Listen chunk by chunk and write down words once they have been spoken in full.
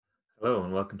Hello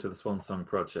and welcome to the Swan Song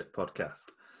Project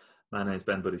podcast. My name is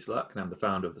Ben Buddy Slack and I'm the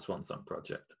founder of the Swan Song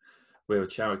Project. We're a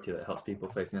charity that helps people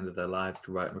facing the end of their lives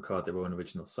to write and record their own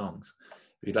original songs.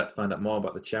 If you'd like to find out more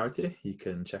about the charity, you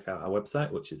can check out our website,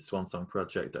 which is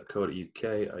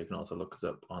swansongproject.co.uk, or you can also look us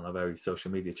up on our various social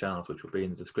media channels, which will be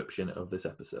in the description of this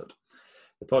episode.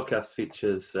 The podcast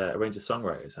features a range of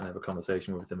songwriters, and I have a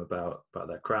conversation with them about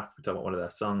their craft. We talk about one of their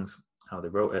songs, how they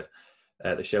wrote it.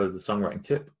 They share us a songwriting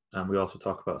tip, and we also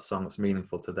talk about a song that's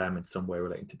meaningful to them in some way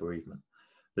relating to bereavement.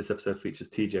 This episode features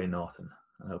TJ Norton,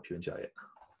 and I hope you enjoy it.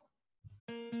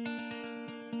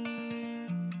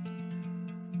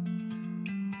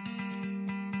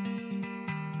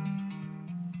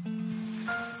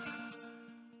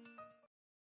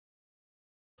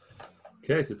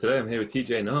 Okay, so today I'm here with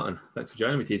TJ Norton. Thanks for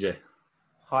joining me, TJ.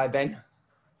 Hi, Ben.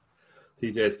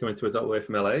 TJ is coming to us all the way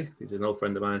from LA. He's an old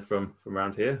friend of mine from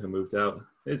around here who moved out.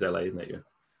 It is LA, isn't it? You?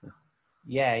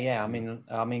 Yeah.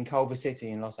 I'm in Culver City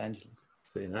in Los Angeles.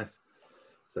 So nice.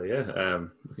 So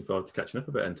looking forward to catching up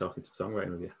a bit and talking some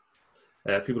songwriting with you.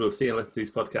 People who have seen and listened to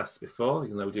these podcasts before,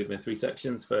 you'll know we do them in three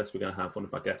sections. First, we're going to have one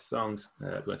of my guest songs.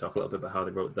 We're going to talk a little bit about how they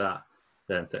wrote that.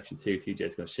 Then section 2, TJ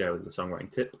is going to share with us a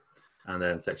songwriting tip. And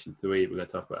then section 3, we're going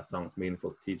to talk about a song that's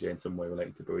meaningful to TJ in some way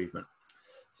relating to bereavement.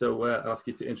 So I'll ask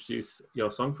you to introduce your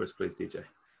song for us, please, TJ.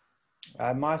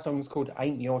 My song is called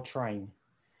Ain't Your Train.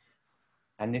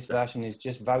 And this version is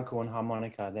just vocal and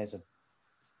harmonica. There's a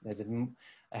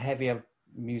heavier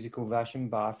musical version,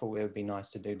 but I thought it would be nice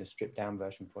to do the stripped down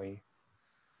version for you.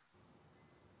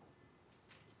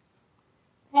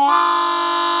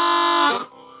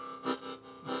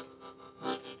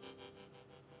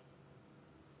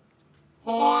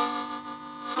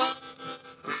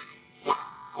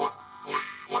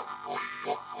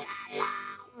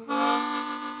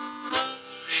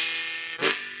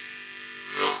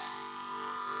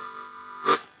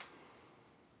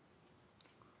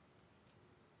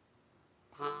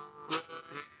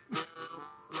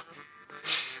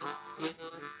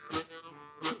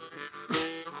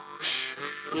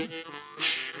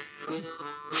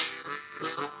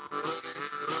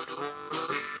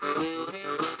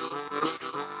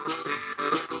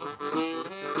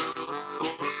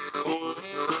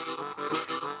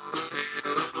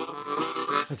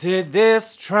 I said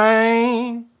this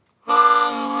train,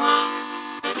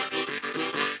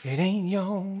 it ain't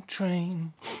your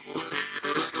train.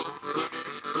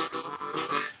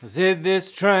 I said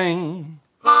this train,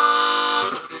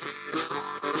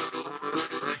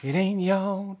 it ain't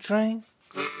your train.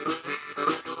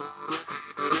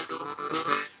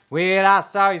 Well, I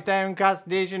saw you staring across the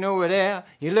station over there.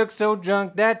 You looked so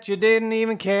drunk that you didn't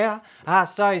even care. I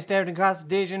saw you staring across the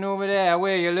station over there.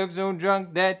 Well, you looked so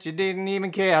drunk that you didn't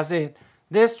even care. I said,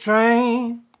 this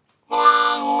train,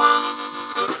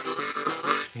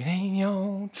 it ain't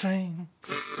your train.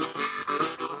 I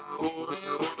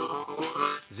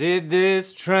said,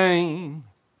 this train,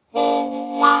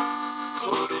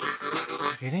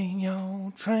 it ain't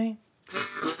your train.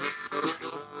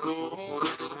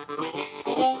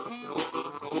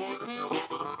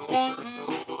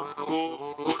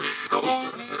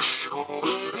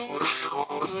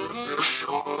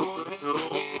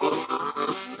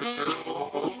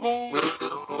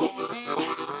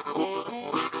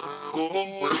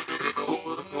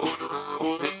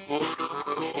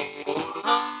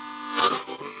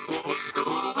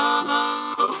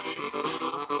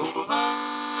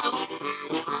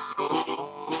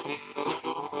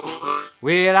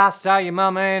 Well, I saw your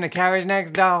mama in the carriage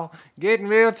next door, getting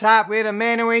real tight with a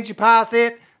man who ain't your pass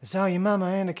it. I saw your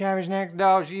mama in the carriage next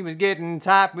door, she was getting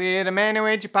tight with a man who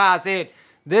ain't your pass it.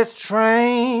 This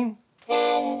train, it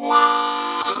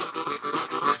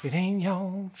ain't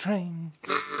your train.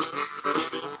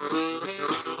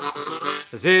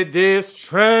 I said this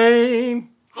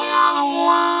train,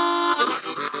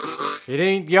 it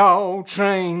ain't your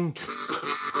train.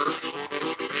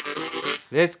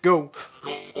 Let's go.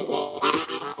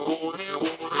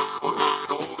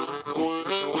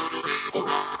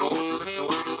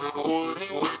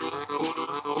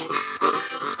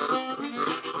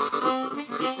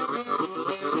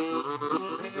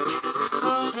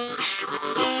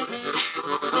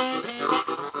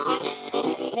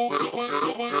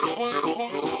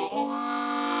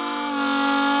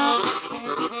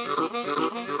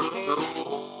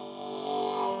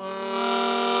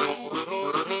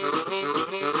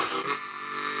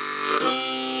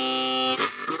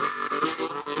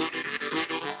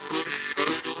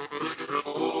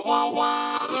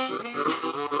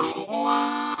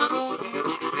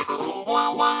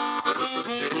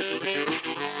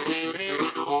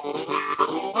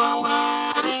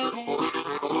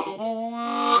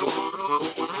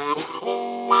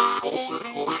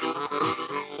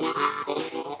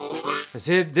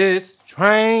 said this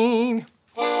train,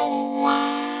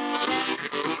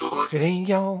 it ain't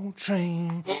your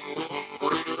train. I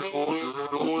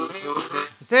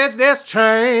said this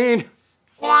train,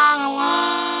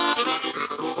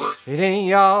 it ain't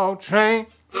your train.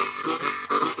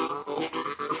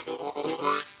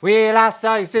 Well, I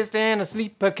saw your sister in a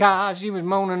sleeper car. She was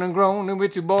moaning and groaning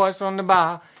with two boys from the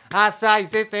bar. I saw your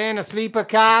sister in a sleeper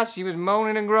car. She was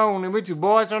moaning and groaning with two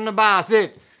boys from the bar. I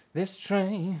said, this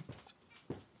train,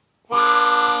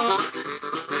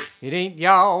 it ain't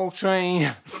your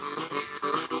train.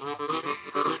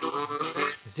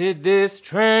 I said, this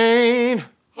train,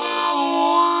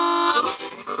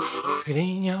 it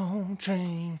ain't your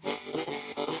train.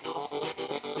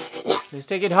 Let's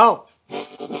take it home.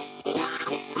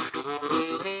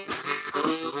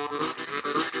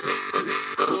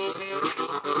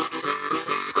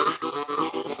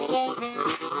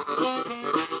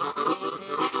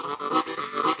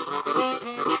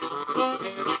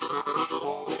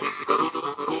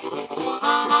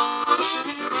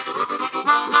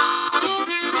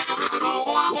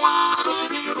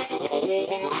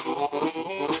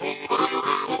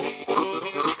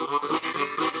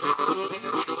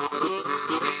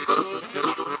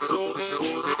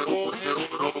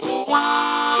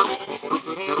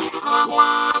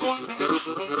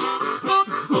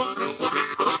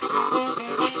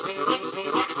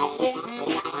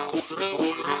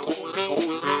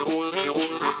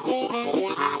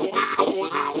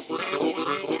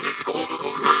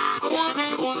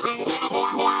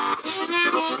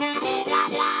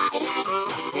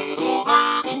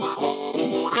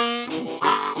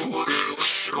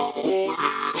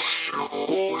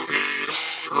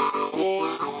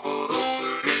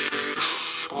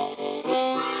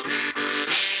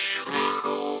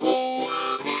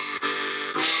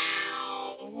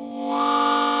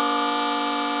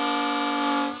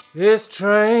 This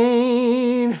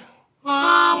train,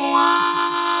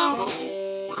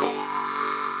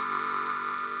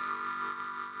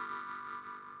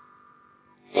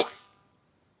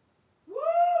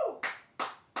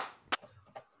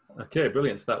 Okay,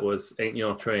 brilliant. So that was Ain't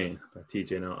Your Train by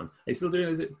TJ Norton. Are you still doing,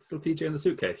 is it still TJ in the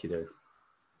Suitcase you do?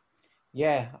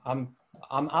 yeah, I'm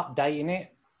updating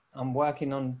it. I'm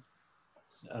working on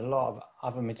a lot of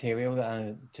other material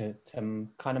that to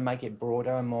kind of make it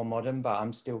broader and more modern, but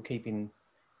I'm still keeping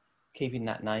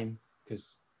that name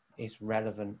because it's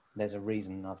relevant. There's a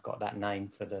reason I've got that name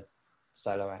for the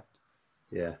solo act.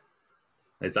 Yeah.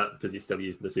 Is that because you still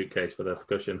use the Suitcase for the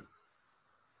percussion?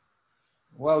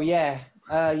 Well, yeah,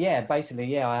 basically,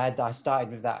 yeah. I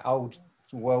started with that old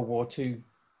World War II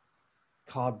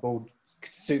cardboard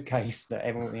suitcase that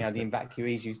everyone, the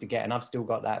evacuees used to get, and I've still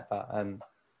got that. But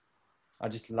I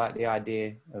just like the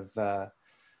idea of the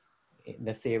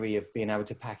theory of being able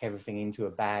to pack everything into a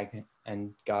bag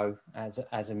and go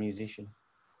as a musician.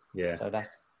 Yeah. So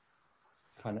that's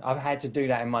kind of, I've had to do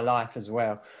that in my life as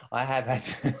well. I have had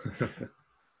to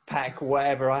pack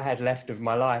whatever I had left of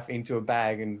my life into a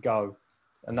bag and go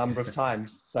a number of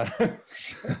times. So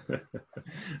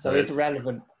it's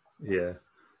relevant. Yeah.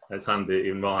 It's handy,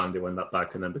 even more handy when that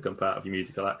bag can then become part of your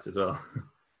musical act as well.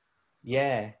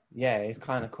 Yeah, it's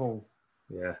kind of cool.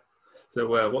 Yeah. So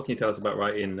what can you tell us about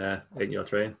writing Ain't Your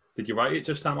Train? Did you write it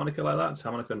just harmonica like that, just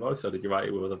harmonica and voice, or did you write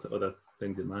it with other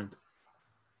things in mind?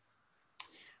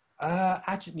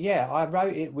 Actually, yeah, I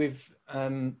wrote it with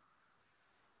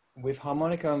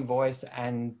harmonica and voice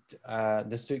and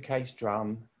the Suitcase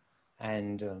drum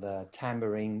and the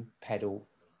tambourine pedal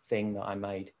thing that I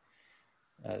made.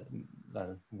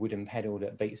 The wooden pedal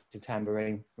that beats the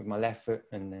tambourine with my left foot,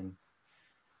 and then,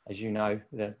 as you know,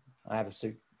 I have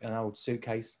an old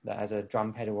suitcase that has a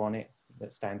drum pedal on it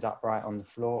that stands upright on the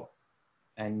floor,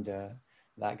 and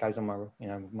that goes on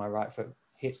my right foot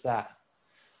hits that.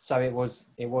 So it was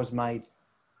made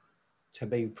to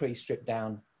be pretty stripped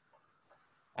down,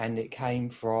 and it came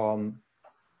from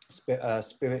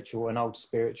an old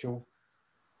spiritual,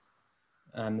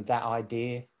 that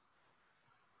idea.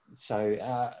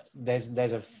 So there's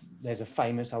a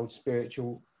famous old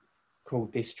spiritual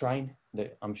called This Train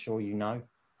that I'm sure you know.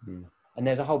 Mm. And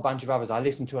there's a whole bunch of others. I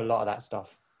listen to a lot of that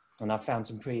stuff, and I've found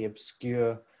some pretty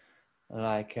obscure,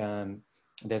 like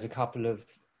there's a couple of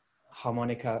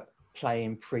harmonica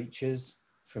playing preachers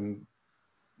from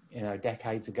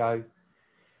decades ago,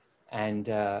 and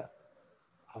I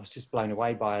was just blown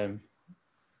away by them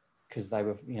because they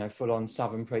were full on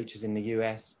Southern preachers in the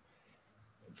US.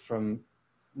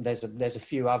 There's a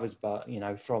few others, but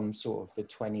from sort of the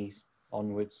 20s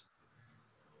onwards,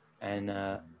 and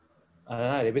I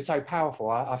don't know, it was so powerful.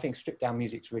 I think stripped down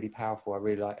music's really powerful. I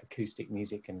really like acoustic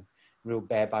music and real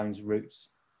bare bones roots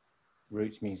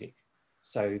music.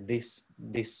 So this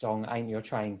song, Ain't Your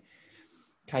Train,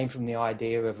 came from the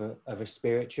idea of a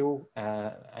spiritual,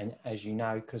 and as you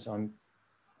know, because I'm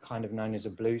kind of known as a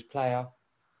blues player,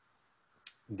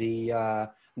 the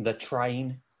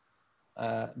train,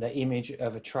 the image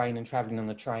of a train and traveling on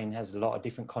the train has a lot of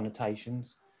different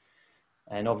connotations.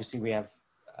 And obviously we have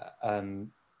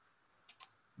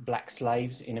black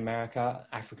slaves in America,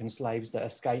 African slaves that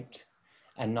escaped,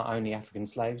 and not only African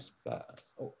slaves, but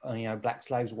black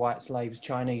slaves, white slaves,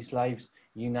 Chinese slaves,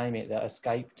 you name it, that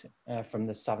escaped from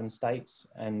the southern states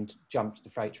and jumped the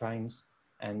freight trains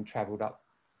and traveled up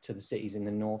to the cities in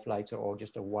the north later, or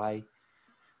just away.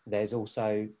 There's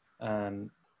also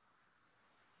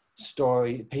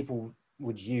story, people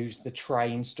would use the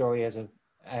train story as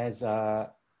a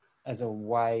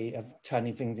way of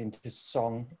turning things into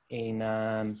song in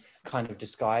kind of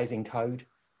disguise in code,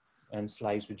 and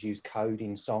slaves would use code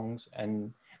in songs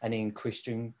and in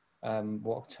Christian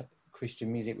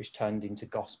Christian music, which turned into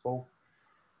gospel,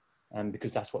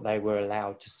 because that's what they were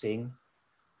allowed to sing.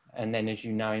 And then, as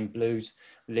you know, in blues,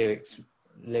 lyrics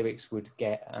would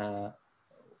get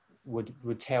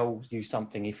would tell you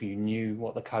something if you knew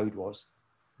what the code was.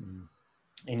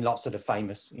 In lots of the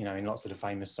famous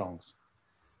songs,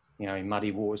 in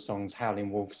Muddy Waters songs,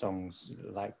 Howlin' Wolf songs,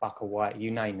 like Bucka White,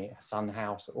 you name it, Son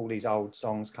House, all these old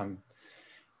songs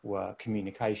were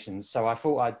communications. So I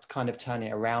thought I'd kind of turn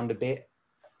it around a bit,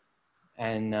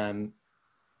 and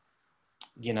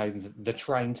the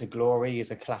Train to Glory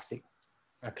is a classic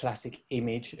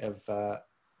image of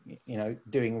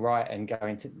doing right and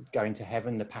going to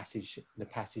heaven, the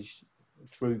passage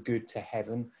through good to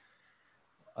heaven.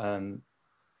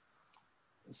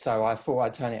 So I thought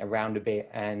I'd turn it around a bit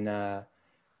and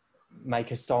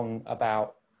make a song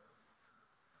about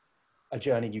a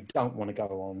journey you don't want to go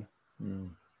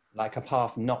on, like a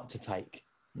path not to take.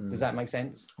 Does that make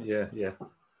sense? Yeah.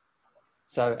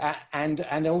 So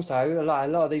and also a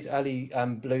lot of these early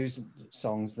blues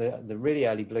songs, the really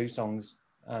early blues songs,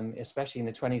 especially in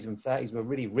the 20s and 30s, were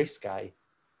really risque.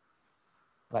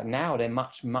 Like now they're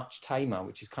much tamer,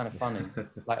 which is kind of funny.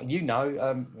 Like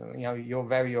you're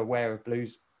very aware of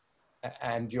blues,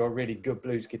 and you're a really good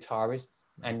blues guitarist,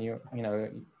 and you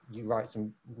write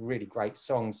some really great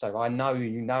songs. So I know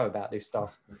you know about this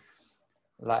stuff.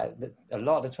 Like a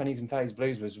lot of the 20s and 30s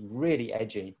blues was really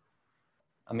edgy.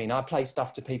 I mean, I play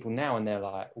stuff to people now and they're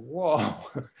like, whoa.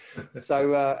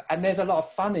 So, and there's a lot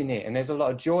of fun in it, and there's a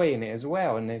lot of joy in it as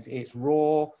well. And it's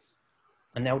raw,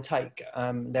 and they'll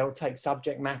take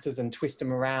subject matters and twist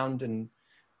them around. And,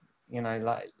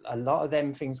 like a lot of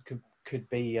them things could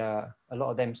be, a lot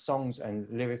of them songs and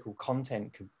lyrical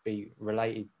content could be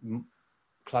related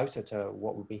closer to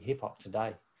what would be hip hop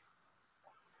today.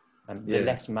 And they're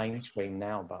less mainstream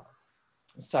now, but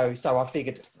so I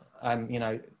figured,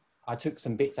 I took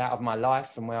some bits out of my life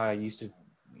from where I used to,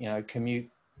 commute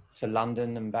to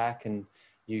London and back, and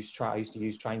I used to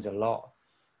use trains a lot,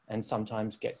 and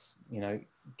sometimes get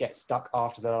stuck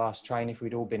after the last train if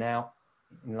we'd all been out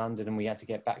in London and we had to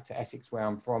get back to Essex, where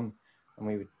I'm from, and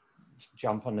we would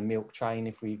jump on the milk train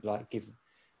if we like give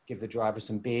the driver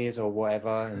some beers or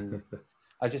whatever. And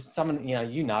I just like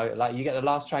you get the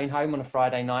last train home on a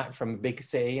Friday night from a big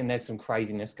city, and there's some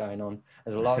craziness going on.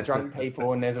 There's a lot of drunk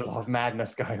people and there's a lot of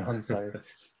madness going on. So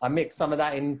I mixed some of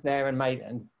that in there and made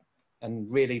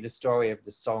and really the story of the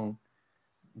song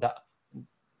that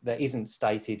isn't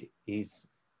stated is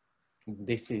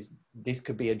this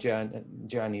could be a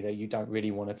journey that you don't really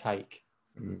want to take.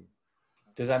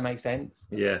 Does that make sense?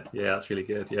 Yeah, that's really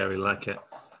good. Yeah, I really like it.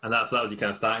 And that was your kind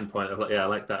of starting point of like, I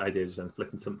like that idea, just then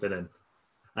flipping something in.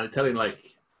 And telling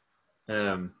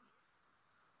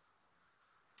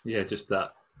just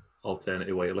that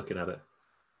alternative way of looking at it.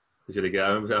 It's really good.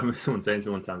 I remember someone saying to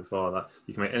me one time before that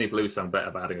you can make any blues song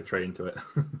better by adding a train to it.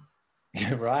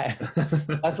 Right.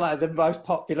 That's like the most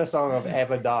popular song I've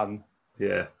ever done.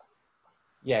 Yeah.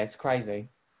 Yeah, it's crazy.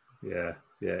 Yeah,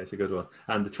 it's a good one.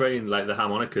 And the train, like the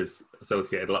harmonicas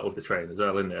associated a lot with the train as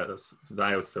well, isn't it? That's something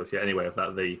I always associate anyway with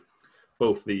that.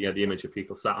 Both the image of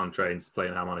people sat on trains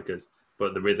playing harmonicas,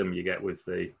 but the rhythm you get with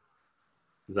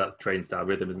is that train style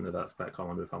rhythm, isn't it? That's quite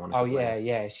common with harmonica. Oh yeah,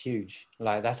 it's huge.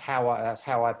 Like that's how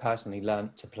I personally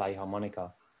learned to play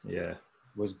harmonica. Yeah,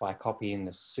 was by copying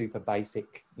the super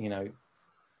basic,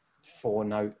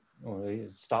 4-note, or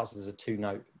it starts as a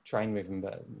 2-note train rhythm,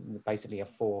 but basically a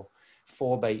 4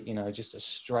 beat, just a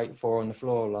straight 4 on the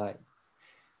floor, like.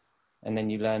 And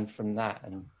then you learn from that,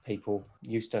 and people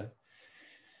used to.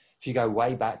 If you go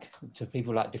way back to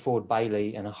people like DeFord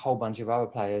Bailey and a whole bunch of other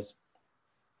players,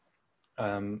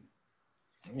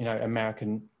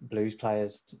 American blues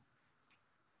players,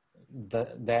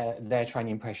 their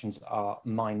training impressions are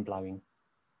mind-blowing.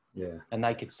 Yeah. And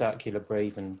they could circular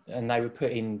breathe, and they would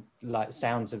put in like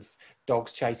sounds of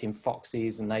dogs chasing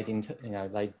foxes, and they didn't, you know,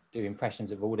 they do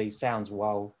impressions of all these sounds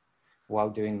while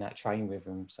doing that train with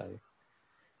them. So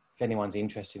if anyone's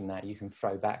interested in that, you can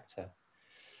throw back to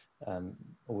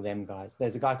all them guys.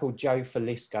 There's a guy called Joe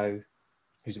Falisco,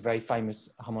 who's a very famous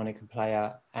harmonica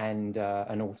player and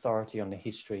an authority on the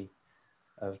history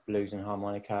of blues and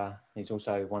harmonica. He's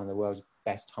also one of the world's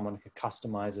best harmonica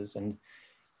customizers, and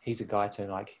he's a guy to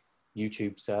like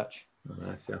YouTube search. Oh,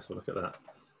 nice. Yeah, so look at that.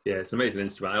 Yeah, it's an amazing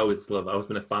instrument. I've always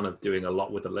been a fan of doing a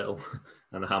lot with a little,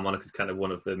 and the harmonica is kind of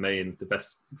one of the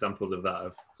best examples of that,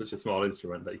 of such a small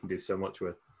instrument that you can do so much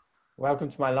with. Welcome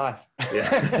to my life.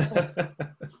 Yeah.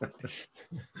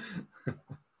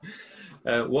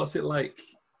 What's it like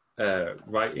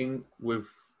writing with,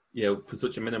 you know, for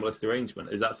such a minimalist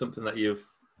arrangement? Is that something that you've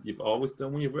always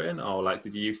done when you've written, or like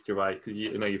did you used to write, because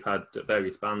you know you've had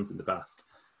various bands in the past?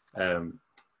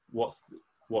 What's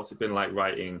it been like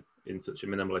writing in such a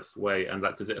minimalist way, and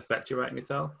like does it affect your writing at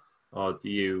all, or do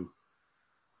you,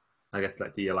 I guess,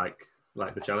 like do you like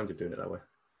the challenge of doing it that way?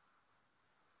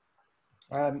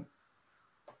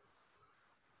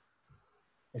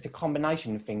 It's a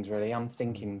combination of things, really. I'm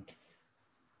thinking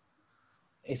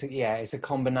it's a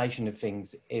combination of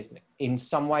things. If in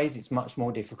some ways it's much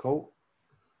more difficult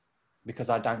because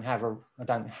I don't have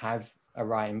a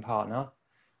writing partner,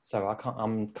 so I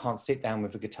can't sit down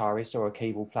with a guitarist or a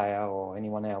keyboard player or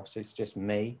anyone else. It's just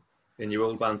me. In your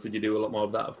old bands, did you do a lot more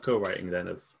of that, of co-writing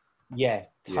then? Yeah,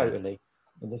 totally.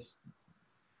 Yeah. This,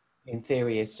 in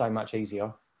theory, is so much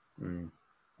easier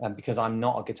because I'm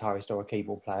not a guitarist or a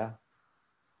keyboard player.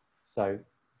 So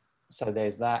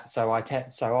there's that. So I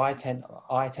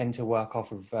tend to work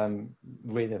off of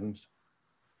rhythms,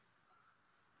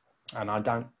 and I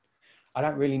don't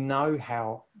really know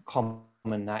how common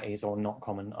that is or not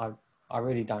common. I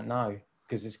really don't know,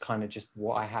 because it's kind of just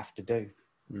what I have to do.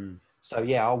 So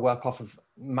yeah, I'll work off of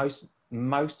most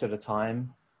of the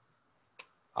time.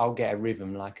 I'll get a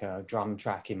rhythm, like a drum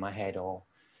track in my head, or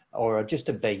just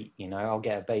a beat. You know, I'll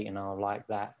get a beat and I'll like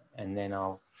that, and then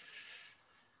I'll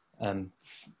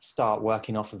start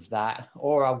working off of that,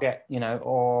 or I'll get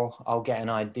an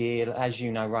idea. As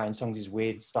you know, writing songs is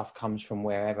weird. Stuff comes from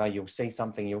wherever. You'll see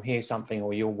something, you'll hear something,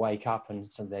 or you'll wake up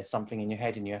and so there's something in your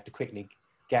head and you have to quickly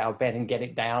get out of bed and get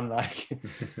it down. Like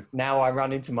now I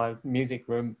run into my music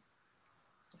room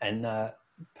and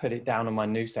put it down on my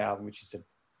new setup, which is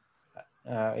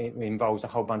it involves a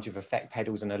whole bunch of effect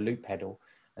pedals and a loop pedal,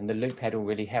 and the loop pedal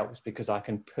really helps because I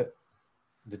can put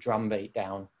the drum beat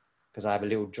down, because I have a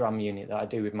little drum unit that I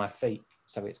do with my feet.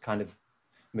 So it's kind of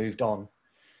moved on,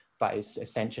 but it's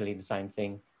essentially the same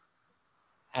thing.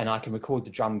 And I can record the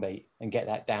drum beat and get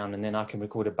that down, and then I can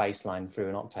record a bass line through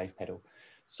an octave pedal.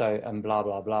 So, and blah,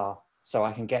 blah, blah. So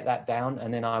I can get that down,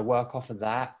 and then I work off of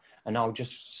that, and I'll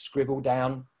just scribble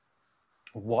down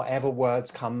whatever words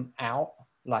come out,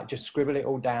 like just scribble it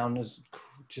all down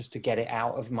just to get it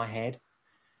out of my head.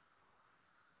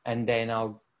 And then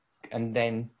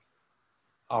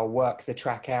I'll work the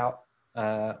track out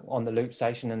on the loop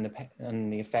station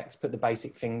and the effects, put the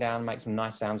basic thing down, make some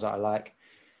nice sounds that I like.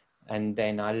 And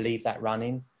then I leave that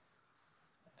running,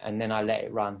 and then I let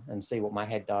it run and see what my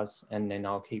head does. And then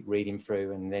I'll keep reading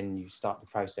through, and then you start the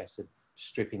process of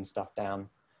stripping stuff down,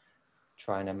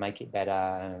 trying to make it better,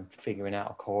 and figuring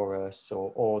out a chorus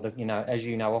or the, you know, as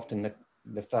you know, often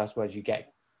the first words you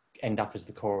get end up as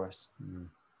the chorus.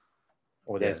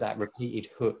 Or there's that repeated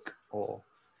hook, or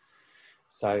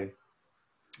so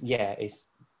yeah, it's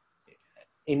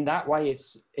in that way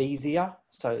it's easier.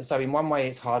 So in one way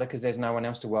it's harder because there's no one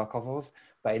else to work off of,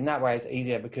 but in that way it's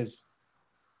easier because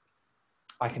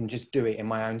I can just do it in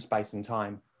my own space and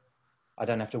time. I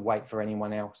don't have to wait for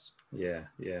anyone else. Yeah.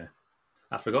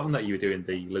 I'd forgotten that you were doing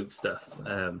the loop stuff,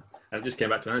 and it just came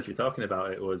back to me as you were talking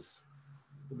about it. Was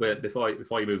where before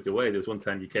you moved away, there was one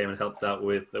time you came and helped out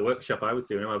with the workshop I was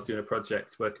doing. I was doing a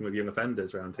project working with young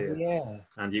offenders around here. Yeah.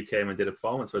 And you came and did a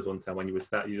performance for us one time when you were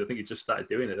I think you just started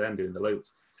doing it then, doing the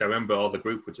loops. So I remember all the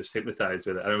group were just hypnotised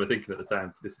with it. I remember thinking at the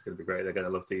time, this is going to be great. They're going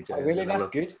to love TJ. Oh, really? That's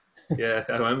good. Yeah,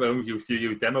 I remember you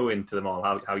demoing to them all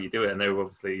how you do it, and they were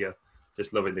obviously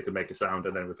just loving they could make a sound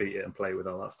and then repeat it and play with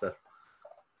all that stuff.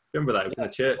 Remember that? It was in a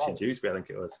church in Dewsbury, I think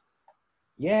it was.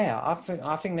 Yeah,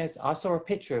 I think I saw a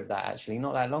picture of that actually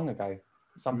not that long ago.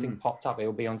 Something popped up.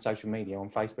 It'll be on social media, on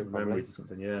Facebook probably. Memories or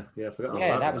something, yeah. I forgot.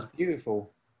 Yeah, that was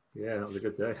beautiful. Yeah, that was a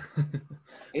good day.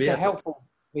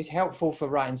 It's helpful for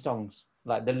writing songs.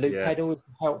 Like the loop pedal is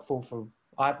helpful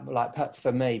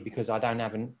for me because I don't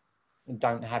have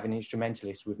an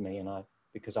instrumentalist with me,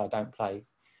 because I don't play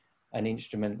an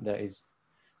instrument that is,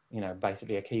 you know,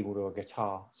 basically a keyboard or a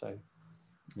guitar. So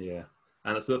Yeah,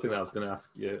 and that's the other thing that I was going to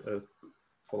ask you,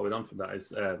 following on from that,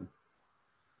 is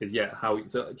how.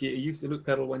 So, do you used to look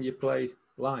pedal when you play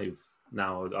live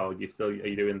now, or are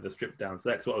you doing the stripped down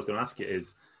sex? What I was going to ask you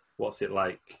is, what's it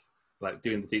like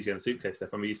doing the TJ and the suitcase stuff?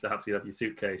 I mean, you used to have your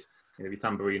suitcase, your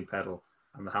tambourine pedal,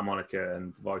 and the harmonica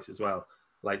and the voice as well.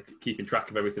 Like keeping track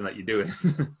of everything that you're doing.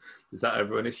 Is that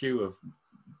ever an issue of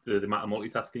the amount of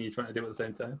multitasking you're trying to do at the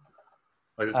same time?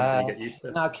 Or is it something you get used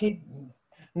to?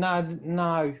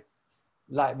 No.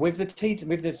 Like with the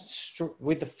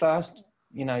first,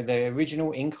 the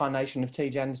original incarnation of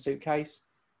TJ and the Suitcase,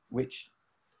 which,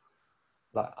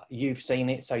 like, you've seen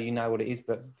it, so you know what it is.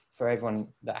 But for everyone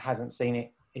that hasn't seen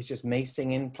it, it's just me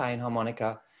singing, playing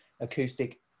harmonica,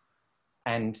 acoustic,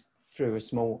 and through a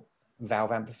small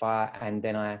valve amplifier, and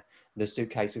then the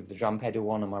suitcase with the drum pedal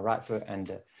on my right foot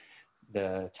and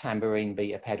the tambourine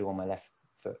beater pedal on my left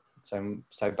foot.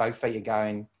 So both feet are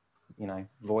going,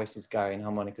 voice is going,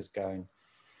 harmonica's going.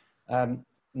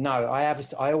 No,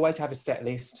 I always have a set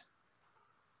list.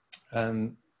 I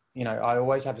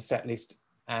always have a set list,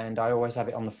 and I always have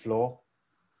it on the floor.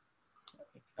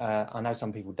 I know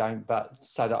some people don't, but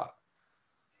so that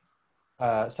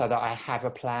I have a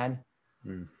plan.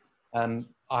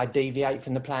 I deviate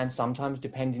from the plan sometimes,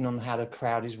 depending on how the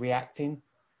crowd is reacting.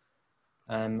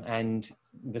 And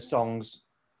the songs,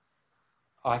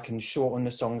 I can shorten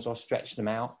the songs or stretch them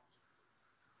out,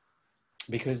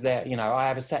 because I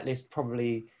have a set list.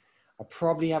 I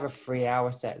probably have a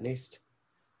 3-hour set list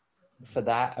for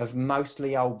that, of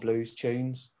mostly old blues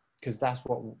tunes, because that's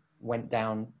what went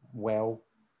down well.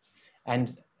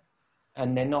 And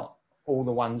they're not all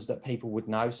the ones that people would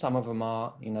know. Some of them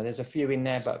are, there's a few in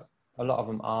there, but a lot of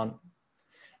them aren't.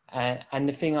 And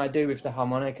the thing I do with the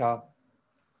harmonica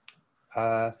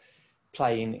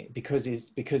playing, because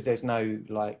there's no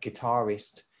like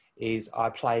guitarist, is I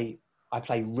play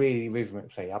really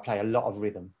rhythmically. I play a lot of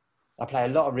rhythm.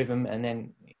 And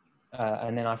then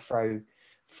I throw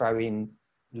in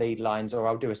lead lines, or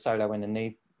I'll do a solo when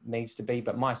the needs to be.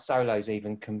 But my solos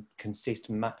even consist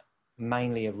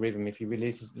mainly of rhythm. If you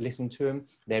really listen to them,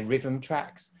 they're rhythm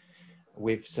tracks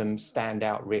with some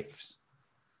standout riffs.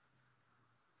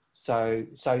 So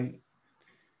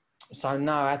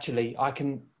no, actually, I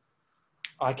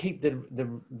keep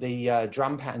the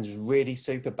drum patterns really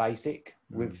super basic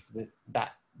with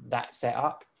that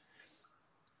setup,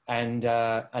 and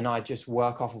I just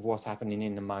work off of what's happening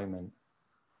in the moment.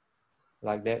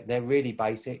 Like they're really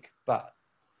basic, but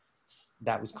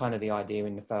that was kind of the idea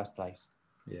in the first place.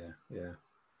 Yeah,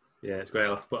 it's great.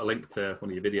 I'll have to put a link to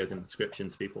one of your videos in the description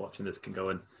so people watching this can go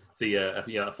and see a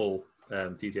full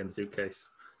TJ and the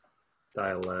Suitcase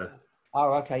style.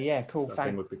 Oh, okay, yeah, cool. That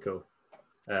thing would be cool.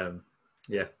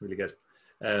 Yeah, really good.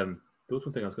 There was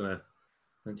one thing I was going to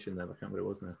mention there, but I can't remember what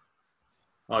it was now.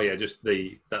 Oh yeah, just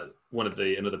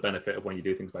another benefit of when you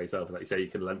do things by yourself, like you say, you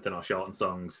can lengthen or shorten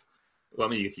songs. Well,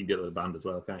 I mean, you can do it with a band as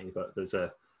well, can't you? But there's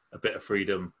a bit of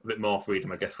freedom, a bit more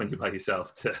freedom, I guess, when you're by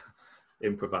yourself to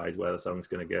improvise where the song's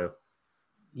going to go.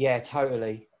 Yeah,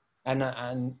 totally.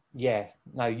 And yeah,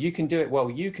 no, you can do it. Well,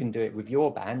 you can do it with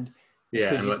your band,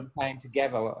 because you're playing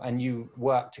together and you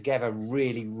work together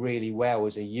really, really well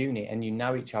as a unit, and you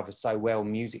know each other so well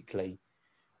musically.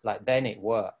 Like, then it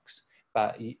works.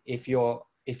 But if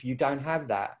you don't have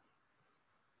that,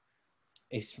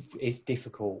 it's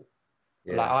difficult.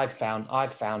 Yeah. Like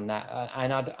I've found that,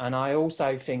 and I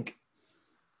also think,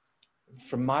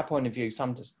 from my point of view,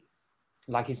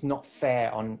 it's not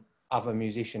fair on other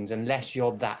musicians unless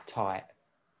you're that tight.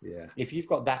 Yeah. If you've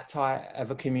got that tight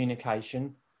of a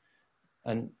communication,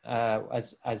 and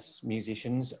as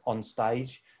musicians on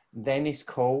stage, then it's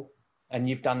cool. And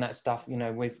you've done that stuff,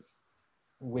 with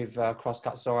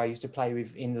Crosscut Saw I used to play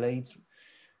with in Leeds.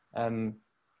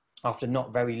 After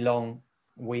not very long,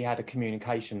 we had a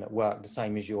communication that worked the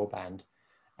same as your band,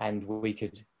 and we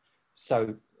could.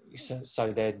 So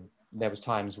there was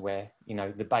times where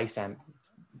the bass amp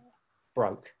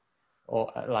broke,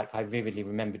 or like I vividly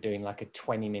remember doing like a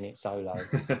 20-minute solo,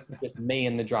 just me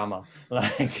and the drummer.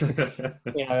 Like,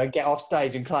 I'd get off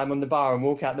stage and climb on the bar and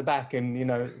walk out the back, and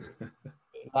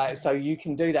like, so you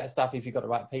can do that stuff if you've got the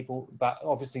right people. But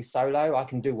obviously solo, I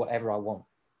can do whatever I want.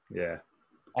 Yeah.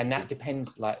 And that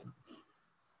depends, like,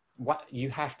 what you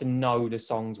have to know the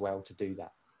songs well to do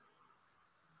that.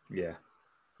 Yeah.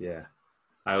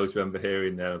 I always remember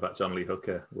hearing about John Lee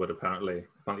Hooker would apparently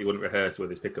wouldn't rehearse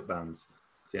with his pickup bands.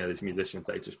 So, these musicians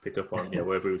that he just pick up on,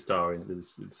 wherever he was touring,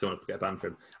 there's someone to get a band for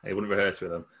him, and he wouldn't rehearse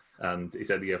with them. And he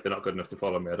said, if they're not good enough to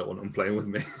follow me, I don't want them playing with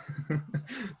me.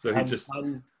 So he just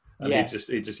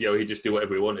do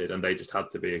whatever he wanted, and they just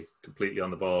had to be completely on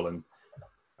the ball. And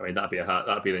I mean,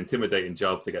 that'd be an intimidating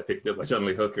job to get picked up by John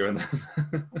Lee Hooker. And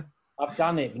I've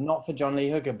done it, not for John Lee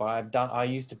Hooker, but I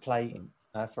used to play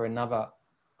for another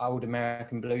old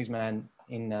American blues man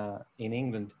in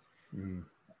England,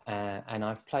 and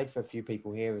I've played for a few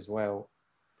people here as well.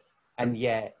 And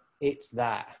it's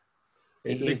that.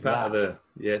 It's a big part of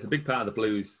it's a big part of the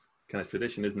blues kind of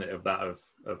tradition, isn't it?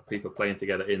 Of people playing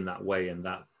together in that way, and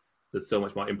that there's so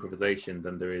much more improvisation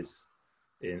than there is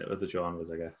in other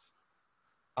genres, I guess.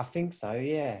 I think so.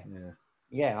 Yeah.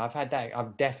 Yeah, I've had that.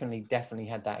 I've definitely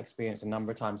had that experience a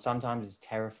number of times. Sometimes it's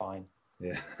terrifying.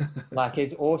 Yeah. Like,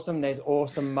 it's awesome. There's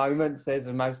awesome moments.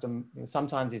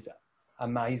 Sometimes it's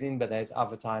amazing, but there's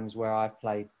other times where I've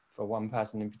played for one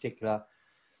person in particular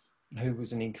who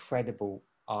was an incredible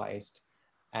artist.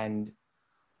 And,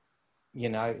 you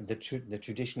know, the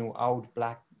traditional old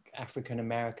black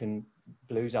African-American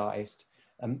blues artist,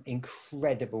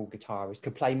 incredible guitarist,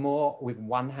 could play more with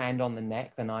one hand on the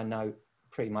neck than I know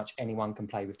pretty much anyone can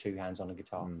play with two hands on a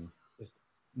guitar. Just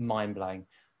mind-blowing,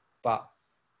 but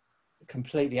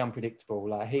completely unpredictable.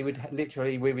 Like, he would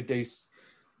literally,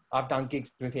 I've done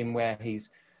gigs with him where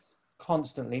he's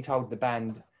constantly told the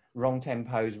band wrong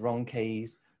tempos, wrong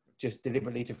keys, just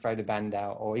deliberately to throw the band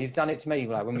out. Or he's done it to me,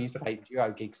 like when we used to play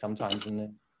duo gigs sometimes, and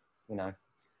then, you know,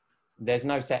 there's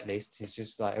no set list. He's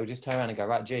just like, he'll just turn around and go,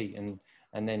 right, G,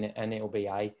 and then it'll be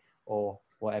A or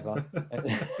whatever.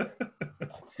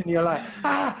 And you're like,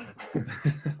 ah!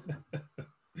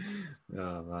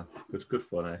 Oh man, good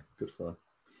fun, eh? Good fun.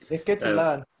 It's good to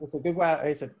learn. It's a good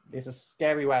way. It's a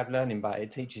scary way of learning, but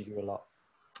it teaches you a lot.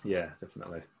 Yeah,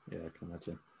 definitely. Yeah, I can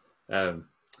imagine.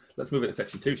 Let's move into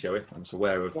section 2, shall we? I'm just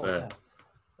aware of your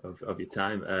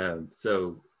time.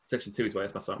 So section 2 is where I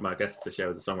ask my guests to share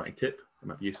with a songwriting tip. It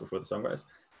might be useful for the songwriters.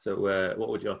 So what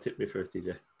would your tip be for us,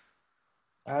 DJ?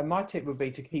 My tip would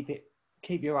be to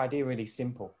keep your idea really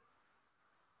simple.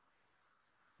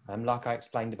 Like I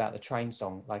explained about the train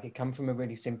song, like it come from a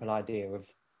really simple idea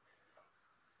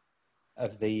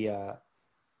of the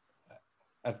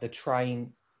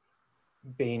train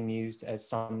being used as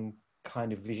some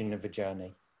kind of vision of a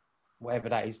journey, whatever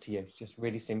that is to you. It's just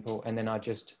really simple, and then I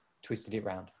just twisted it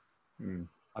round.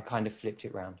 I kind of flipped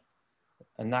it round,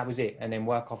 and that was it. And then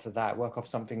work off of that, work off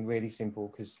something really simple,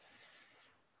 because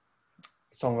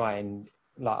songwriting,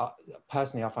 like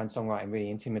personally, I find songwriting really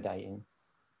intimidating.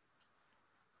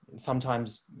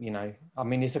 Sometimes, you know, I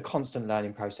mean, it's a constant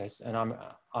learning process, and I'm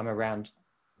around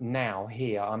now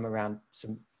here. I'm around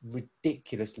some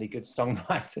ridiculously good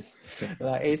songwriters.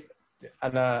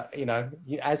 You know,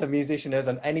 as a musician, as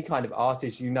any kind of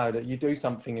artist, you know that you do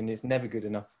something and it's never good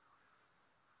enough.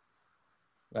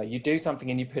 Like, you do something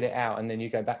and you put it out, and then you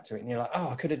go back to it, and you're like, oh,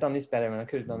 I could have done this better, and I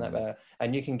could have done that better,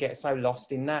 and you can get so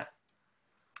lost in that.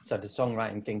 So the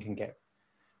songwriting thing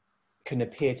can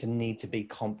appear to need to be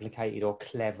complicated or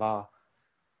clever,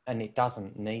 and it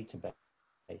doesn't need to be.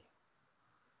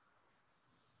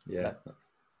 Yeah.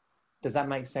 Does that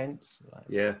make sense?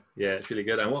 Yeah, it's really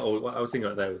good. And what I was thinking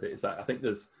about there with it is that I think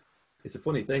it's a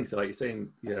funny thing. So like you're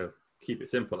saying, you know, keep it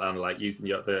simple, and like using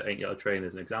the Ain't Your Train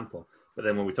as an example. But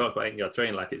then when we talk about Ain't Your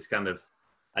Train, like it's kind of,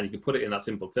 and you can put it in that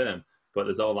simple term, but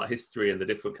there's all that history and the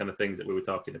different kind of things that we were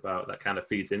talking about that kind of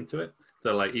feeds into it.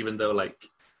 So like, even though like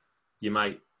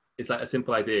it's like a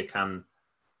simple idea can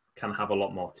have a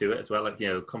lot more to it as well, like, you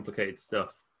know, complicated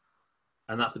stuff.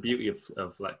 And that's the beauty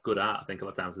of like good art, I think, a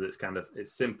lot of times, is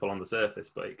it's simple on the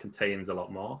surface, but it contains a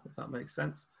lot more, if that makes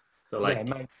sense. So like, yeah,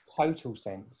 it makes total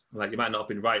sense. Like, you might not have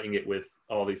been writing it with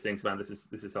all these things, man, this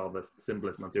is all the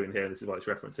symbolism I'm doing here, this is what it's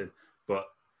referencing, but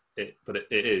it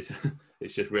is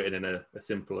it's just written in a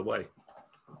simpler way.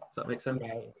 Does that make sense?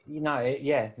 Yeah, you know,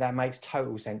 that makes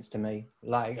total sense to me.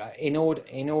 Like, in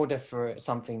order for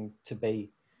something to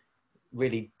be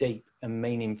really deep and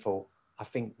meaningful, I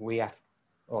think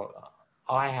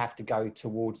I have to go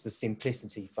towards the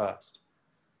simplicity first,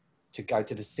 to go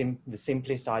to the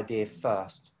simplest idea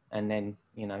first, and then,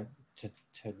 you know, to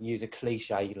use a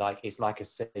cliche, like it's like a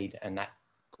seed, and that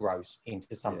grows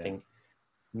into something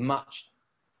much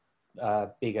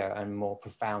bigger and more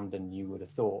profound than you would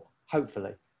have thought,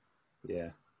 hopefully. Yeah.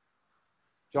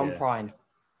 John Prine.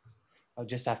 I'll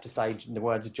just have to say the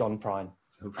words of John Prine.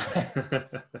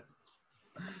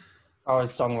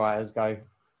 As songwriters go,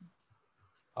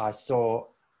 I saw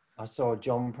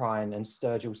John Prine and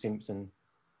Sturgill Simpson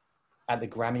at the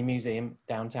Grammy Museum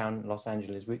downtown Los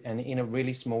Angeles, and in a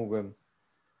really small room.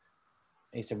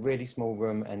 It's a really small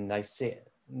room, and they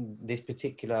sit, this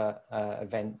particular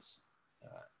events,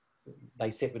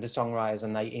 they sit with the songwriters,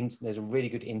 and there's a really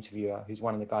good interviewer who's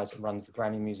one of the guys that runs the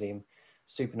Grammy Museum,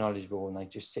 super knowledgeable, and they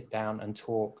just sit down and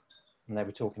talk, and they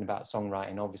were talking about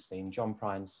songwriting, obviously, and John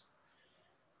Prine's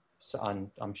So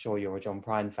I'm sure you're a John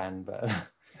Prine fan, but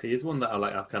He is one that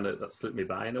that slipped me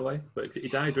by in a way. But he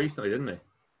died recently, didn't he?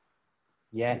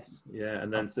 yes. Yeah,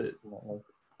 and then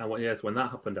when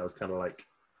that happened, I was kind of like,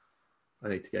 I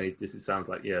need to get. This sounds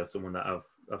like someone that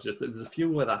I've just. There's a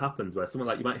few where that happens where someone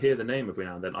like you might hear the name every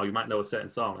now and then, or you might know a certain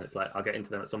song, and it's like I'll get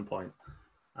into them at some point,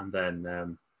 and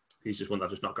then he's just one that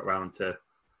I've just not got around to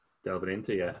delving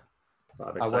into yet.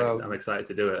 But I'm excited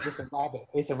to do it.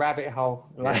 It's a rabbit hole.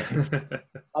 Like,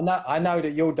 I know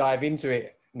that you'll dive into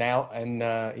it now, and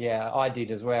I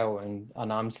did as well, and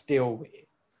I'm still.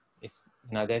 It's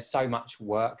there's so much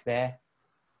work there,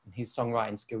 and his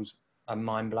songwriting skills are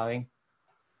mind blowing.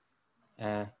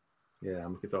 Yeah,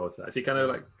 I'm looking forward to that. Is he kind of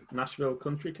like Nashville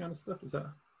country kind of stuff? Is that?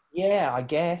 Yeah, I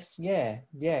guess. Yeah.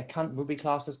 Would be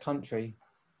classed as country.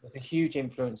 There's a huge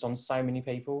influence on so many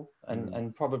people,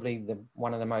 and probably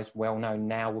one of the most well known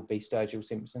now would be Sturgill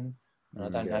Simpson. And I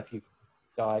don't know if you've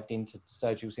dived into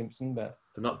Sturgill Simpson, but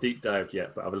I've not deep dived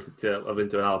yet. But I've listened to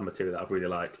an album or two that I've really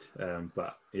liked.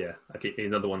 But yeah,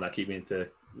 another one that I keep meaning to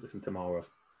listen to more of.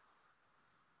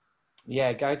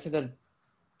 Yeah, go to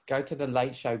the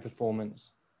Late Show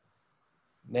performance.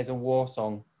 There's a war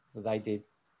song that they did.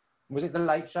 Was it the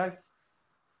Late Show?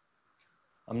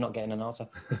 I'm not getting an answer.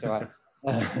 It's all right.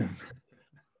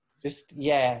 It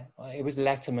was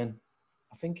Letterman.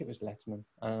 I think it was Letterman.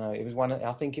 I don't know. It was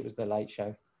I think it was the Late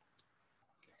Show.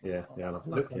 Yeah, I'll have a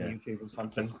look. On YouTube or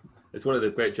something. It's one of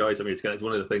the great joys. I mean, it's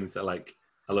one of the things that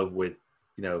I love with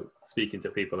speaking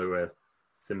to people who are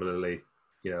similarly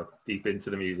deep into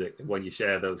the music. When you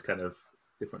share those kind of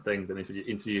different things and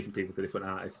introducing people to different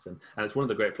artists, and it's one of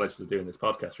the great pleasures of doing this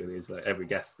podcast. Really, is like every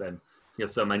guest. Then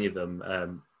so many of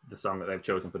them. The song that they've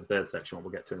chosen for the third section, what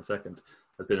we'll get to in a second,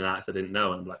 has been an artist I didn't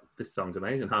know, and I'm like, this song's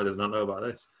amazing. How does not know about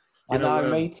this? I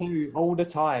know, me too, all the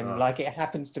time. Like it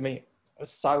happens to me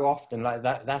so often. Like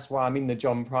that's why I'm in the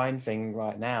John Prine thing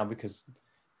right now, because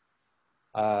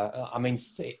I mean,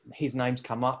 his name's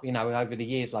come up, over the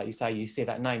years. Like you say, you see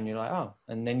that name, and you're like, oh,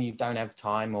 and then you don't have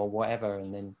time or whatever,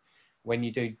 and then when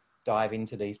you do dive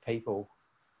into these people.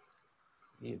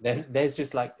 There's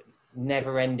just like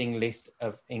never-ending list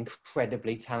of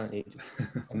incredibly talented,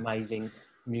 amazing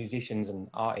musicians and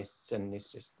artists, and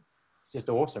it's just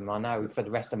awesome. I know for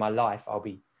the rest of my life,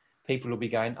 people will be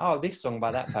going, oh, this song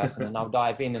by that person, and I'll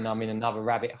dive in, and I'm in another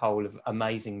rabbit hole of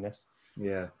amazingness.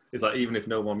 Yeah, it's like even if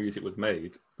no more music was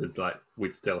made, there's like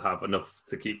we'd still have enough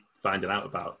to keep finding out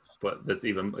about. But it's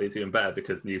even better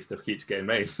because new stuff keeps getting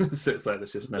made, so it's like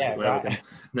it's just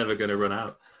never going to run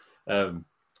out.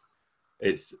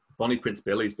 It's Bonnie Prince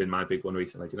Billy's been my big one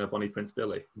recently. Do you know Bonnie Prince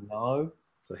Billy? No.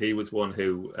 So he was one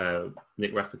who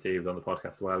Nick Rafferty, who was on the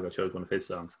podcast a while ago, chose one of his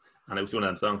songs, and it was one of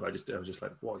them songs. I was just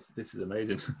like, "What? This is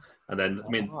amazing!" And then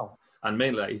and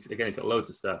mainly he's got loads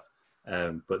of stuff,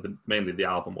 but mainly the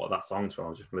album, what that song's from, I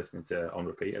was just listening to on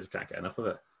repeat. I just can't get enough of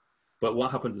it. But what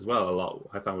happens as well a lot,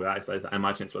 I found with artists, I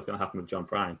imagine it's what's going to happen with John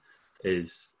Prine,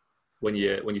 is when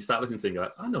you start listening to it, you're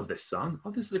like, I know this song.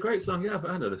 Oh, this is a great song. Yeah,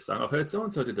 I know this song. I've heard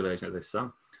so-and-so did a version of this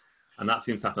song. And that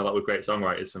seems to happen a lot with great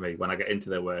songwriters for me. When I get into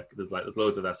their work, there's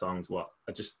loads of their songs. I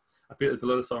feel there's a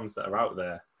lot of songs that are out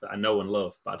there that I know and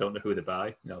love, but I don't know who they're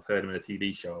by. I've heard them in a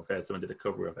TV show. I've heard someone did a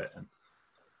cover of it. And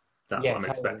that's what I'm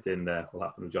expecting will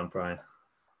happen with John Prine.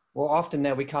 Well, often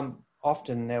they'll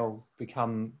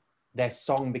become, their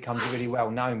song becomes really well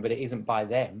known, but it isn't by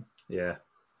them. Yeah.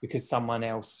 Because someone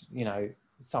else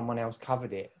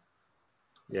covered it.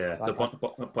 Yeah, so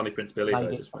Bonnie Prince Billy, who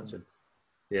I just mentioned.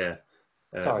 Yeah.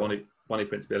 Bonnie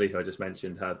Prince Billy, who I just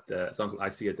mentioned, had a song called I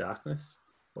See a Darkness,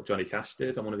 what Johnny Cash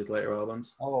did on one of his later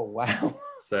albums. Oh, wow.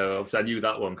 So obviously I knew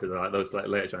that one because like those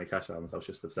later Johnny Cash albums I was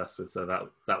just obsessed with. So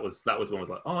that was one I was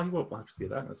like, oh, you won't have to see a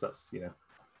Darkness. That's,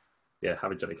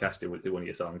 having Johnny Cash do one of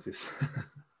your songs is...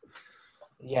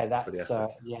 Yeah,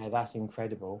 that's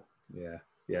incredible. Yeah,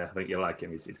 I think you'll like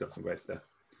him. He's got some great stuff.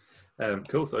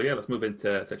 Cool. So let's move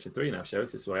into section 3 now, shall we?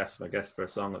 This is where I ask my guests for a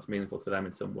song that's meaningful to them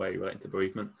in some way relating to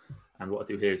bereavement. And what I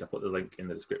do here is I put the link in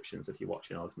the description. So if you're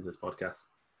watching or listening to this podcast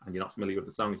and you're not familiar with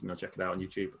the song, you can go check it out on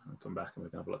YouTube and come back and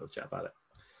we can have a little chat about it.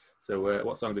 So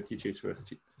what song did you choose for us,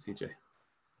 TJ?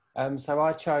 So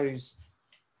I chose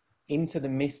Into the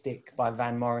Mystic by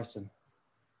Van Morrison.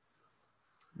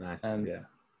 Nice. Yeah.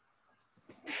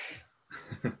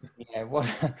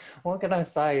 What can I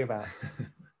say about?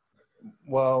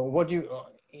 Well, what do you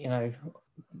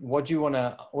want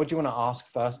to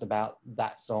ask first about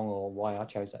that song, or why I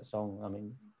chose that song? I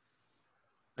mean,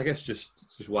 I guess just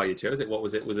why you chose it. What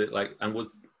was it? Was it like, and what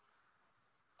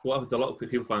happens? A lot of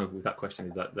people find with that question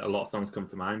is that a lot of songs come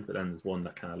to mind, but then there's one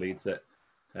that kind of leads it.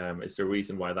 Is there a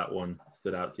reason why that one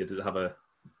stood out to you? Does it have a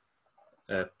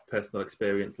personal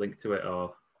experience linked to it,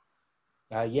 or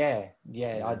Yeah,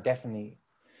 I definitely.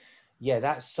 Yeah,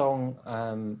 that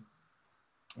song.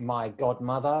 My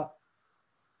godmother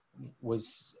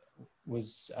was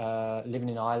living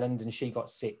in Ireland, and she got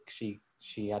sick.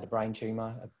 She had a brain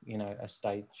tumor, a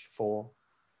stage 4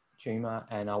 tumor,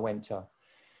 and I went to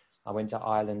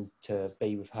Ireland to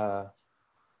be with her.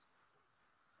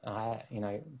 I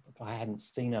hadn't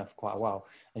seen her for quite a while,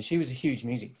 and she was a huge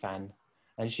music fan,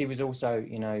 and she was also,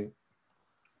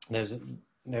 there's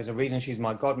a reason she's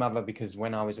my godmother, because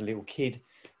when I was a little kid,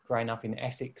 growing up in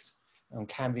Essex, on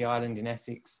Canvey Island in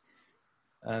Essex,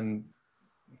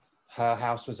 her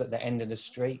house was at the end of the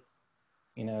street.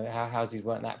 Our houses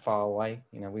weren't that far away.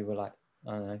 We were like,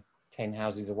 I don't know, 10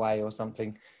 houses away or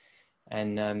something,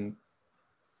 and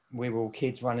we were all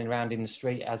kids running around in the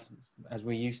street as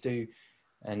we used to.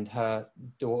 And her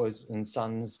daughters and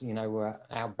sons, were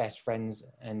our best friends.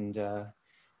 And,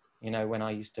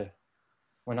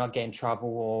 when I'd get in trouble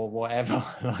or whatever,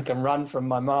 like and run from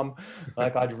my mum,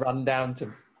 like I'd run down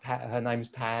to, her name's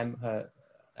Pam,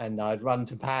 and I'd run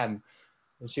to Pam,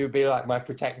 and she would be like my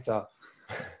protector.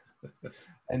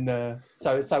 And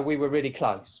so we were really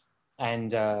close.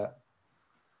 And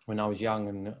when I was young,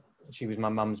 and she was my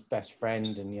mum's best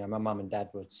friend, and, my mum and dad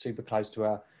were super close to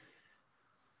her.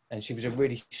 And she was a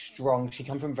really strong, she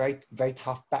came from a very, very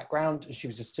tough background. She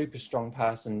was a super strong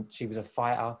person. She was a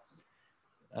fighter.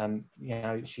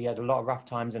 She had a lot of rough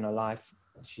times in her life.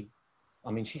 She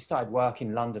started work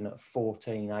in London at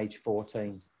age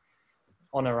 14,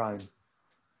 on her own.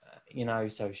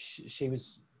 So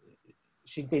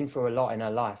she'd been through a lot in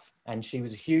her life, and she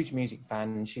was a huge music fan,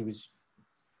 and she was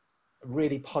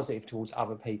really positive towards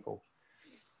other people.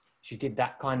 She did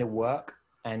that kind of work,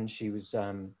 and she was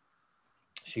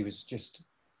just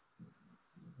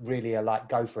really a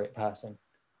go for it person.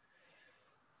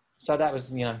 So that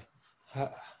was,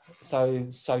 her,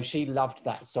 so she loved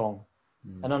that song.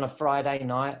 And on a Friday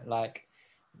night,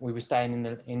 we were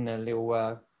staying in the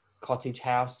little cottage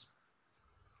house,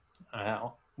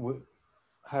 her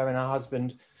and her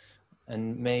husband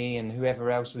and me and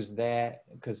whoever else was there,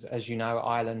 because as you know,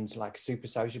 Ireland's super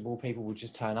sociable. People would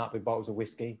just turn up with bottles of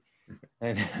whiskey,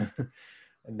 and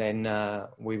and then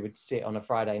we would sit on a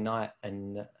Friday night,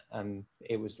 and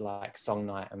it was like song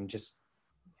night, and just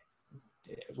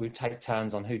we'd take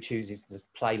turns on who chooses the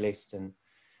playlist,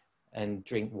 and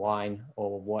drink wine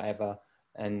or whatever,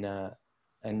 and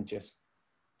just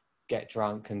get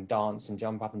drunk and dance and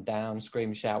jump up and down,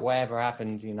 scream, shout, whatever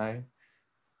happened,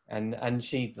 and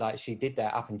she did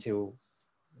that up until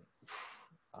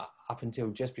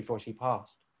just before she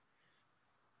passed.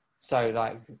 So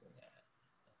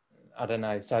I don't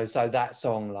know. So that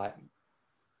song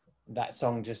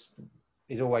just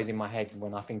is always in my head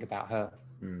when I think about her.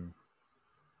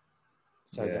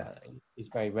 So that is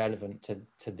very relevant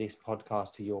to this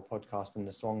podcast, to your podcast, and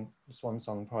the Swan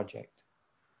Song Project.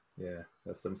 Yeah,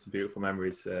 there's some beautiful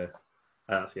memories.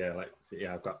 I've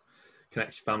got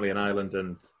connection family in Ireland,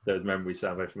 and those memories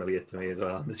sound very familiar to me as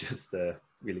well. They're just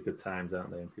really good times,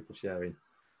 aren't they? And people sharing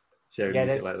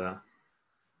music like that.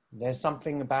 There's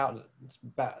something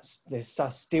there's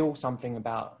still something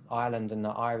about Ireland and the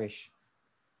Irish,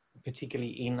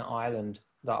 particularly in Ireland,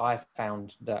 that I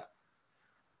found that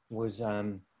was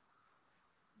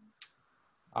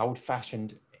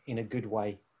old-fashioned in a good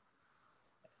way.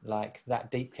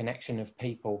 That deep connection of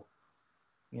people,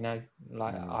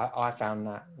 I found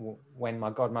that when my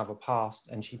godmother passed,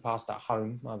 and she passed at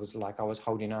home. I was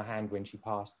holding her hand when she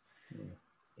passed.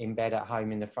 In bed at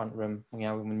home in the front room,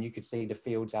 when you could see the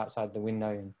fields outside the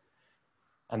window,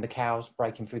 and the cows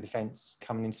breaking through the fence,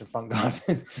 coming into the front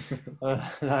garden.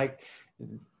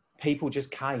 People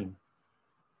just came.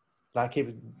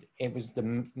 It was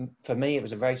for me, it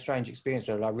was a very strange experience,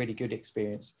 but a really good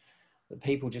experience. But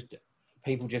people just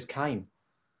came.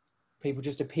 People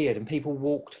just appeared, and people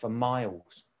walked for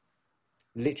miles,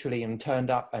 literally, and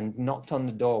turned up and knocked on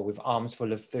the door with arms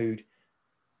full of food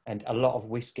and a lot of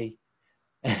whiskey.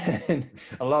 And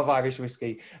a lot of Irish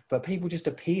whiskey, but people just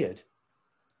appeared.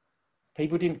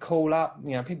 People didn't call up,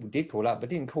 people did call up, but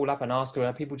didn't call up and ask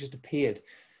her. People just appeared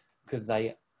because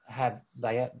they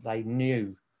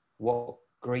knew what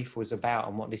grief was about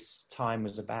and what this time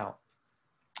was about.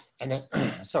 And then,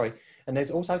 and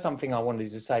there's also something I wanted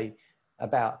to say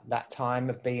about that time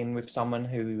of being with someone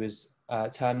who was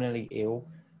terminally ill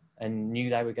and knew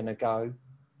they were going to go,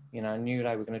 knew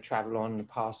they were going to travel on and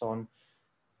pass on.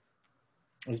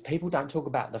 Is people don't talk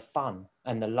about the fun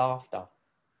and the laughter.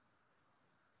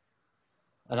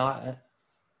 And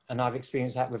I've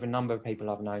experienced that with a number of people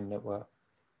I've known that were,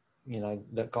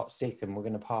 that got sick and were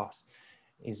going to pass.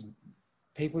 Is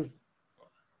people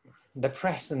the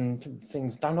press and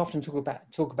things don't often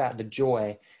talk about the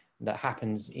joy that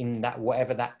happens in that,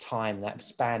 whatever that time, that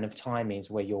span of time is,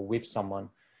 where you're with someone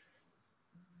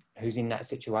who's in that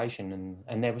situation.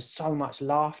 And there was so much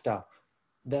laughter.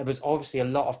 There was obviously a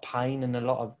lot of pain and a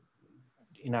lot of,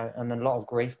 and a lot of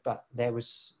grief, but there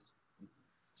was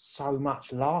so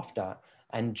much laughter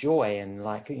and joy, and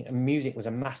like music was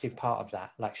a massive part of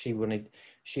that. Like she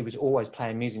was always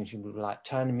playing music. She would like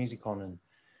turn the music on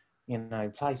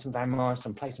and play some Van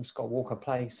Morrison, play some Scott Walker,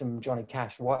 play some Johnny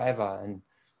Cash, whatever. And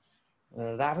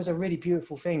that was a really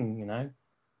beautiful thing.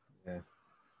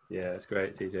 Yeah, it's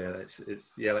great, TJ.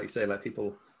 It's yeah, like you say, like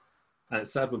people, and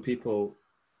it's sad when people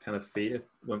kind of fear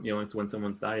when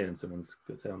someone's dying and someone's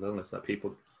got a terminal illness, that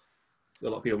a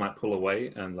lot of people might pull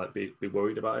away and like be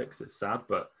worried about it because it's sad.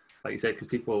 But like you say, because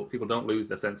people don't lose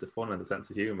their sense of fun and the sense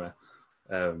of humor,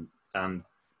 and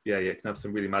yeah, you can have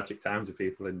some really magic times with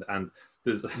people. And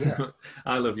there's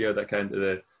I love that kind of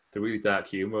the really dark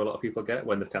humor a lot of people get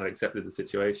when they've kind of accepted the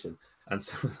situation, and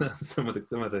some of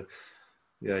the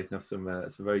yeah, you can have some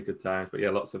very good times. But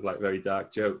yeah, lots of like very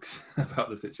dark jokes about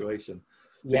the situation.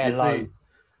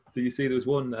 Did you see there was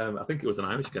one? I think it was an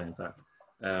Irish guy, in fact.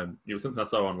 It was something I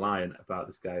saw online about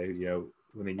this guy who,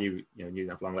 when he knew didn't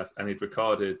have long left, and he'd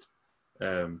recorded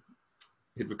him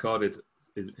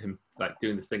like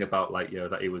doing this thing about like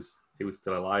that he was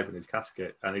still alive in his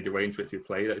casket, and he'd arranged for it to be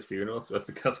played at his funeral. So as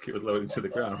the casket was lowered to the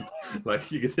ground, like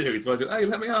you could hear his voice, "Hey,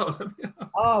 let me out, let me out."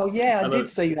 Oh yeah, I did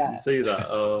see that. You see that?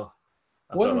 Oh,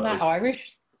 wasn't that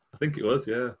Irish? I think it was,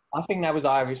 yeah. I think that was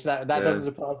Irish. That doesn't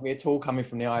surprise me at all, coming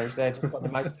from the Irish. They've just got the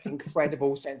most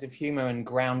incredible sense of humour and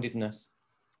groundedness.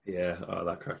 Yeah,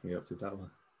 that cracked me up to that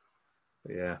one.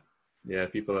 But yeah,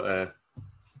 people,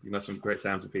 you have some great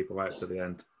times with people right to the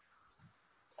end.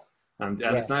 And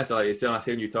it's nice, like it's nice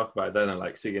hearing you talk about it then, and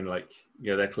like seeing like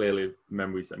they're clearly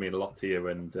memories that mean a lot to you,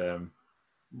 and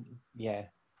yeah,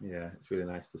 it's really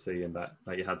nice to see, and that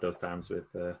like you had those times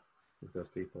with those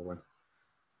people when.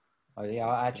 Oh yeah,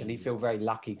 I actually feel very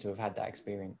lucky to have had that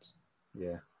experience.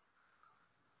 Yeah,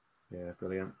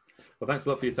 brilliant. Well, thanks a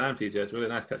lot for your time, TJ. It's really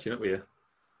nice catching up with you.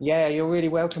 Yeah, you're really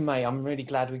welcome, mate. I'm really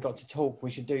glad we got to talk. We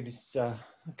should do this,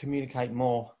 communicate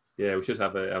more. Yeah, we should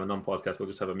have a non-podcast. We'll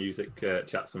just have a music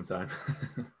chat sometime.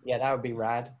 Yeah, that would be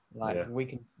rad. Like we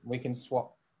can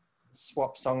swap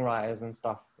songwriters and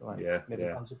stuff. Like there's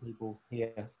a bunch of people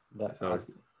here that it's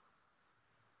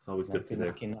always good to do.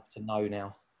 Lucky enough to know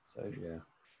now. So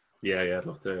yeah, I'd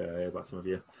love to hear about some of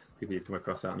you people you've come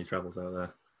across out on your travels out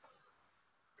there.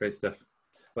 Great stuff.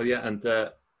 Well, yeah, and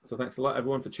so thanks a lot,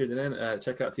 everyone, for tuning in.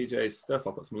 Check out TJ's stuff.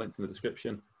 I'll put some links in the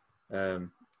description.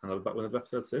 And I'll be back with another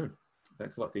episode soon.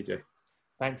 Thanks a lot, TJ.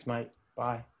 Thanks, mate.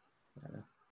 Bye.